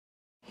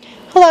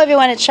Hello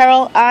everyone, it's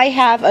Cheryl. I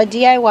have a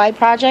DIY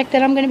project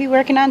that I'm going to be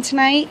working on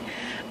tonight.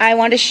 I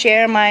want to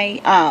share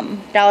my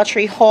Dollar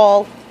Tree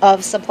haul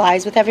of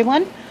supplies with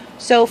everyone.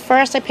 So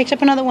first I picked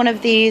up another one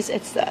of these.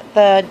 It's the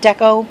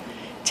Deco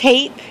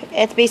tape.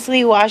 It's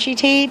basically washi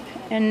tape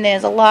and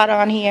there's a lot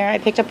on here. I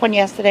picked up one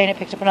yesterday and I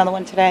picked up another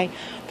one today.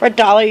 For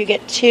 $1 you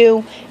get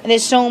two and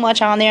there's so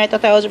much on there. I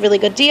thought that was a really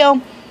good deal.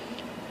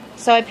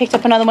 So I picked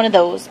up another one of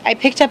those. I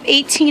picked up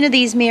 18 of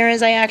these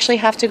mirrors. I actually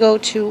have to go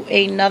to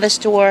another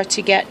store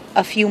to get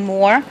a few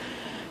more.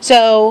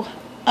 So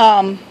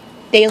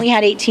they only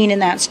had 18 in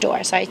that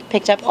store. So I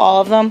picked up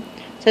all of them.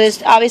 So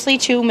there's obviously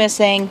 2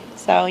 missing.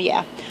 So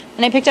yeah.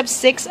 And I picked up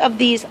 6 of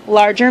these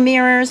larger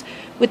mirrors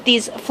with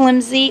these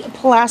flimsy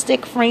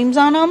plastic frames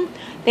on them.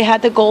 They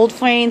had the gold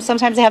frames.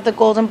 Sometimes they have the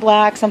gold and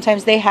black.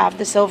 Sometimes they have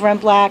the silver and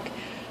black.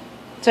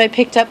 So I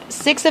picked up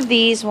 6 of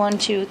these. 1,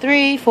 2,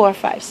 3, 4,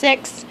 5,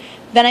 6.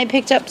 Then I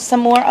picked up some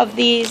more of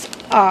these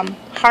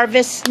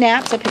Harvest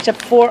Snaps. I picked up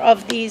 4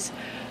 of these,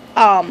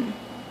 what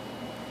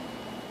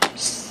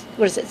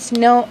is it,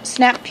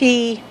 Snap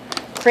Pea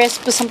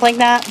Crisp or something like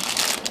that.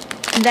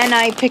 And then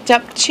I picked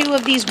up 2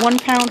 of these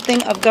 1-pound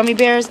thing of gummy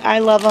bears. I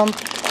love them.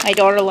 My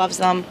daughter loves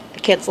them. The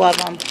kids love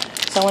them.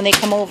 So when they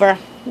come over,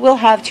 we'll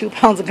have 2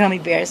 pounds of gummy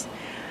bears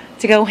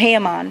to go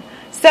ham on.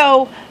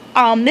 So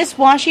this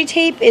washi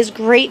tape is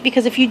great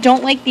because if you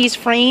don't like these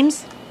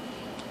frames,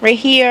 right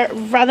here,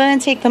 rather than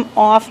take them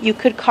off, you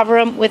could cover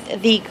them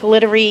with the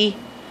glittery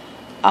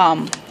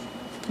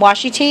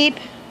washi tape,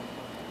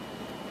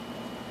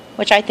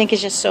 which I think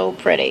is just so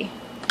pretty.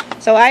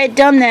 So I had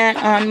done that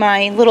on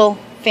my little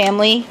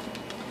family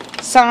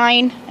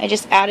sign. I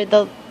just added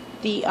the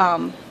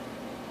I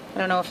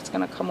don't know if it's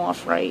going to come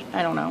off right.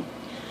 I don't know.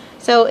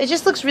 So it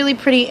just looks really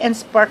pretty and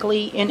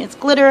sparkly in its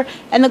glitter.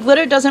 And the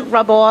glitter doesn't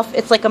rub off.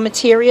 It's like a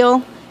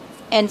material.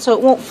 And so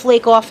it won't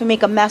flake off and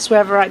make a mess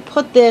wherever I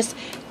put this.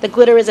 The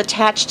glitter is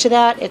attached to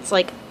that. It's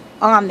like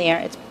on there.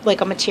 It's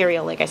like a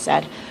material, like I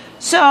said.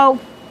 So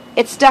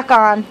it's stuck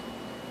on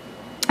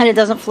and it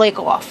doesn't flake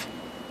off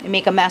and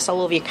make a mess all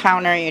over your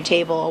counter, your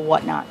table, or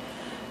whatnot.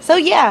 So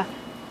yeah,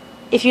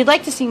 if you'd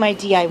like to see my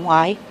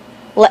DIY,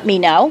 let me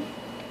know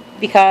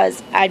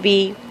because I'd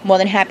be more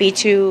than happy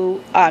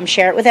to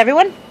share it with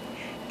everyone.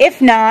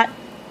 If not,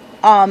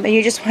 and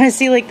you just want to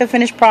see like the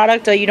finished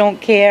product or you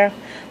don't care,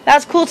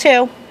 that's cool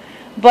too.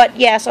 But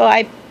yeah, so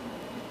I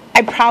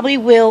probably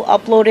will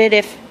upload it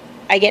if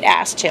I get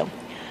asked to.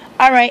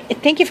 Alright,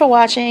 thank you for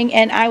watching,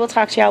 and I will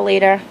talk to y'all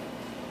later.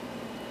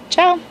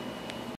 Ciao.